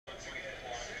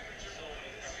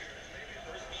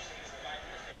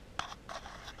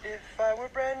I were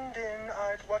Brendan,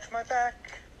 I'd watch my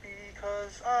back.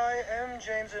 Because I am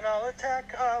James and I'll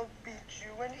attack. I'll beat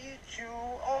you and eat you,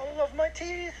 all of my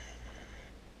teeth.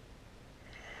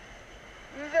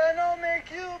 Then I'll make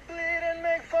you bleed and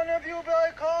make fun of you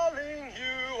by calling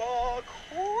you a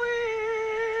queen.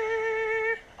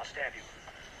 I'll stab you.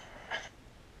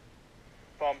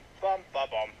 Bum, bum, ba,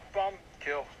 bum, bum.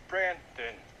 Kill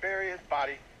Brandon. Bury his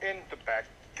body in the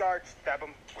backyard. Stab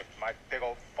him with my big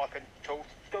old fucking toe.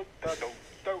 Do, do, do,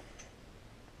 do.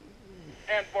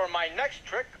 And for my next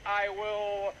trick, I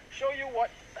will show you what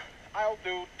I'll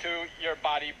do to your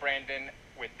body, Brandon,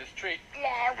 with this treat.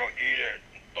 I will eat it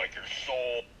like your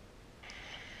soul.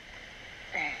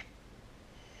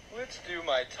 Let's do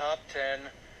my top 10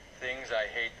 things I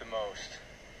hate the most.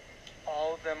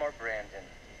 All of them are Brandon.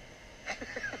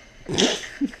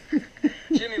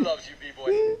 Jimmy loves you,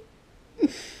 B-boy.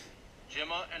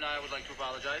 Jimma and I would like to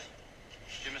apologize.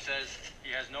 Jimma says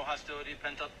he has no hostility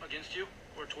pent up against you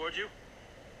or towards you.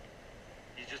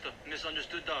 He's just a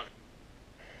misunderstood dog.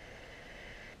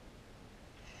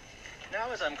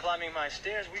 Now as I'm climbing my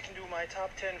stairs, we can do my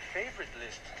top 10 favorite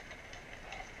list.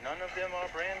 None of them are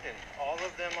Brandon. All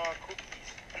of them are cookies.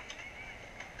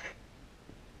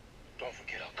 Don't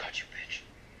forget, I'll cut you, bitch.